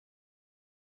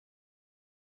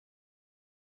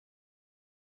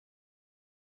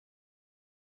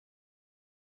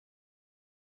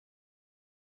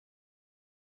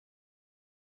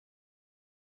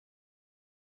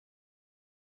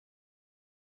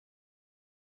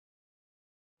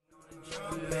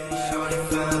Shorty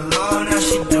fell in love, now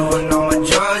she doing all my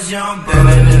drugs. Yeah, I'm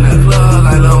ballin' in the club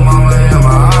like lil' mama in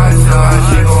my eyesight.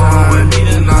 She go home with me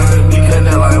tonight, we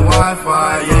connect like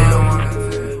Wi-Fi. Yeah, I'm on the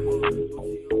table.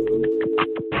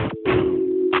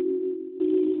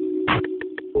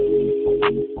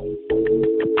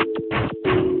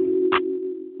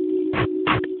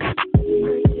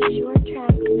 Purchase your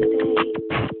tracks today.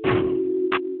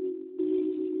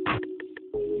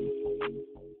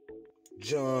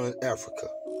 John Africa.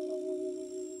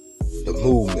 The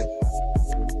movement.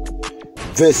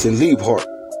 Vincent Liebhart,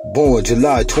 born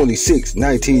July 26,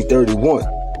 1931,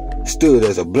 stood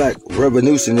as a black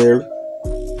revolutionary,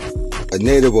 a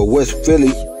native of West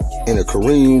Philly, and a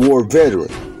Korean War veteran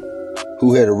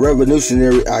who had a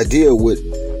revolutionary idea with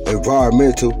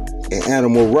environmental and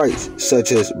animal rights,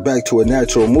 such as Back to a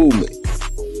Natural movement.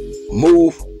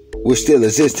 MOVE, which still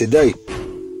exists today,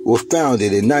 was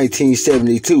founded in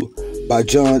 1972 by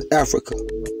John Africa.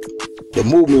 The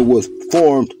movement was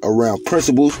formed around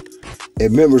principles,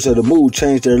 and members of the MOVE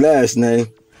changed their last name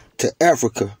to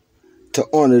Africa to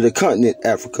honor the continent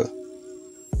Africa.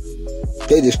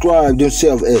 They described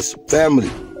themselves as family.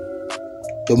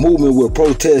 The movement will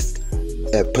protest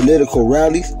at political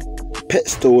rallies, pet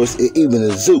stores, and even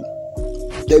a zoo.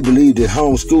 They believed in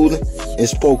homeschooling and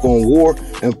spoke on war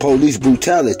and police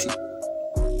brutality.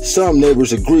 Some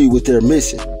neighbors agreed with their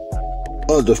mission.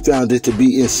 Others found it to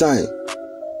be insane.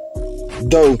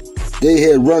 Though they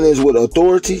had run-ins with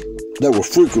authority that were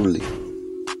frequently.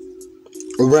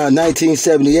 Around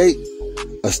 1978,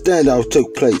 a standoff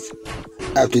took place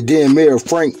after then Mayor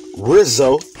Frank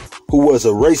Rizzo, who was a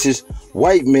racist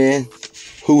white man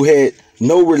who had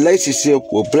no relationship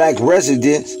with black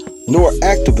residents nor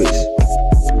activists.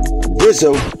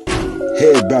 Rizzo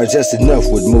had about just enough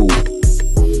with MOVE.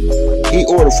 He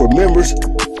ordered for members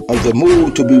of the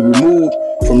MOVE to be removed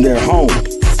from their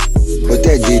homes, but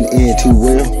that didn't end too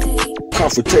well.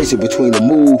 Confrontation between the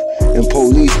MOVE and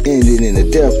police ended in the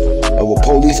death of a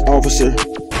police officer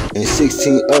and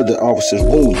 16 other officers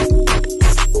wounded.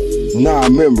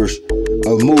 9 members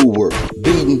of MOVE were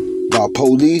beaten by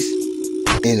police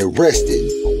and arrested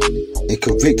and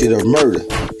convicted of murder,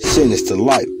 sentenced to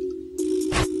life.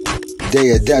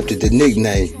 They adopted the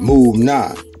nickname MOVE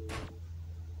 9.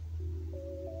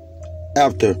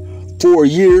 After 4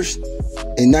 years,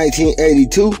 in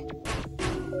 1982,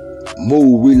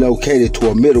 MOVE relocated to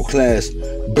a middle-class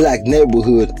black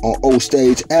neighborhood on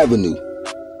Osage Avenue.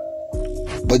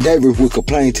 But neighbors would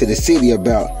complain to the city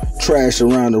about trash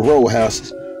around the row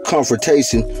houses,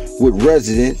 confrontation with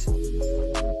residents,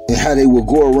 and how they would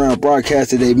go around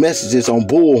broadcasting their messages on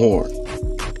bullhorn.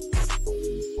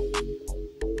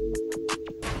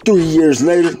 3 years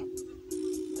later,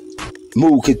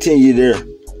 MOVE continued their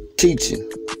teaching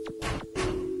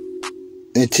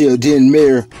until then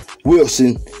Mayor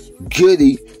Wilson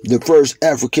Goode, the first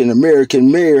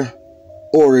African-American mayor,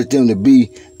 ordered them to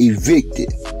be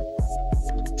evicted.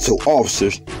 So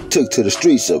officers took to the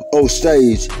streets of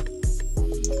Osage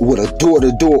with a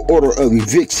door-to-door order of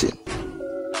eviction.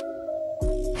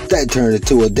 That turned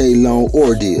into a day-long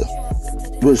ordeal,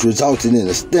 which resulted in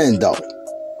a standoff,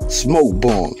 smoke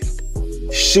bombs,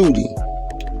 shooting,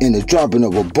 and the dropping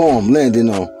of a bomb landing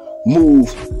on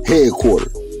MOVE's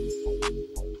headquarters.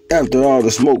 After all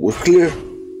the smoke was clear,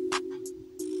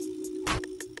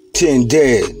 10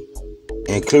 dead,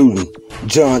 including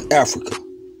John Africa.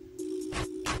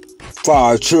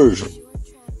 5 children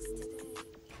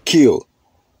killed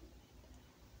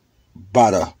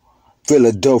by the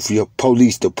Philadelphia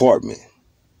Police Department.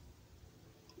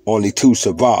 Only 2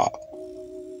 survived.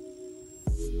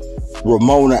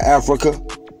 Ramona Africa,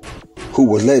 who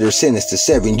was later sentenced to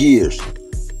 7 years,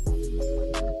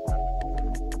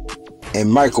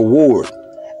 and Michael Ward,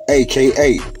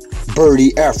 aka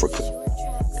Birdie Africa,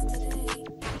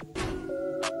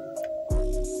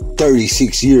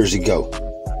 36 years ago.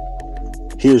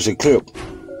 Here's a clip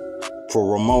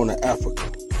for Ramona Africa.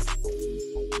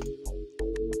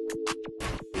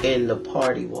 In the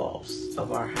party walls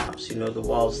of our house, you know, the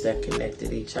walls that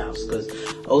connected each house, because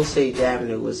Osage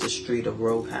Avenue was a street of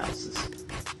row houses.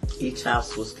 Each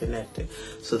house was connected.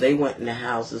 So they went in the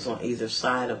houses on either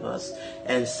side of us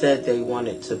and said they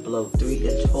wanted to blow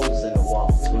 3-inch holes in the wall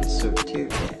to insert tear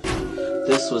gas.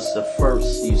 This was the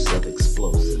first use of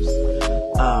explosives.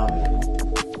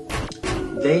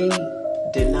 They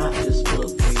did not just blow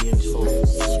 3-inch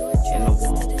holes in the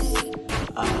walls.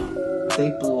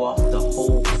 They blew off the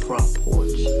whole front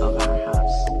porch of our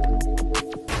house.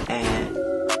 And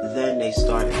then they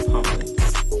started pumping,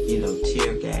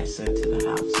 tear gas into the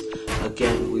house.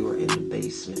 Again, we were in the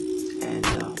basement. And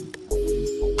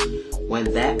when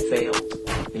that failed,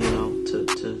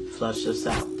 to flush us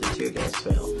out. The tear gas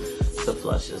failed to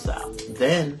flush us out.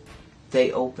 Then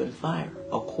they opened fire.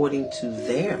 According to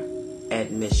their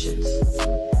admissions,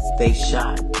 they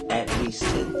shot at least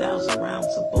 10,000 rounds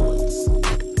of bullets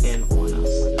in on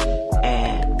us.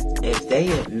 And if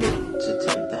they admit to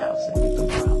 10,000, you can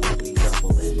probably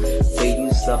double that. They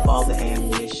used up all the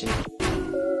ammunition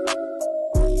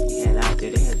they had out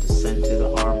there. They had to send to the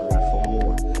armory for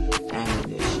more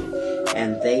ammunition.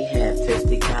 And they had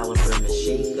 50 caliber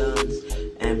machine guns,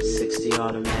 M60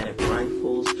 automatic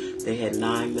rifles. They had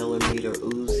 9mm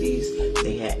Uzis.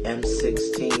 They had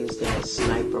M16s. They had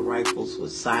sniper rifles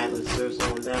with silencers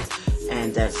on them.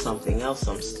 And that's something else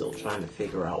I'm still trying to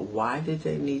figure out. Why did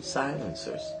they need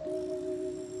silencers?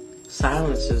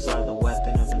 Silencers are the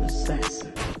weapon of an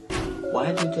assassin.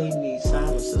 Why did they need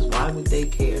silencers? Why would they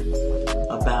care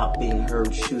about being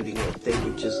heard shooting if they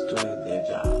were just doing their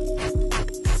job?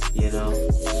 You know?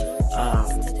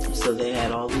 So they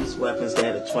had all these weapons. They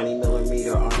had a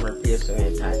 20mm armor-piercing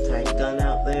anti-tank gun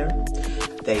out there.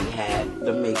 They had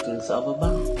the makings of a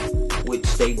bomb, which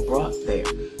they brought there.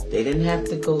 They didn't have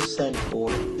to go send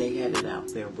for it. They had it out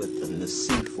there with them, the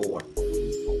C4,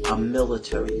 a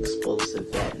military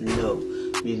explosive that no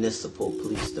municipal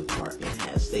police department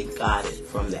has. They got it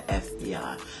from the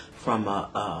FBI, from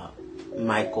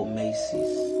Michael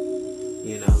Macy's,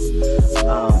 you know.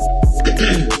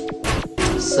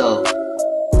 So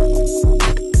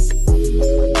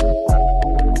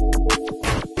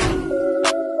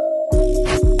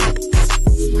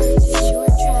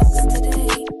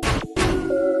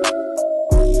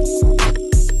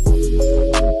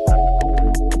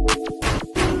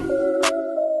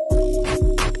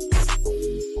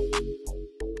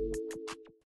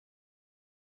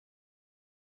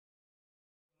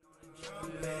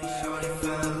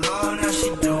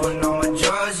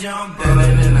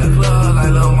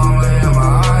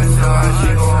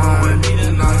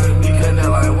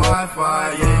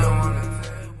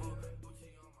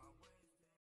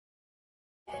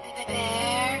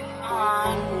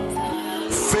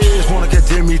Feds wanna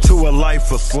condemn me to a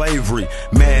life of slavery.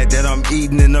 Mad that I'm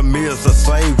eating in the meals of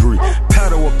savory.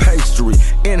 Paddle of pastry,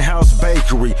 in-house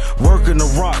bakery. Working the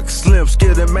rock, slim,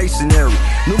 skilled in masonry.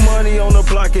 New money on the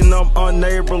block and I'm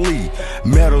unneighborly.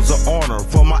 Medals of honor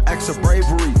for my acts of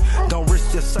bravery. Don't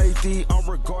risk your safety, I'm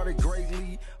regarded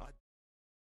greatly.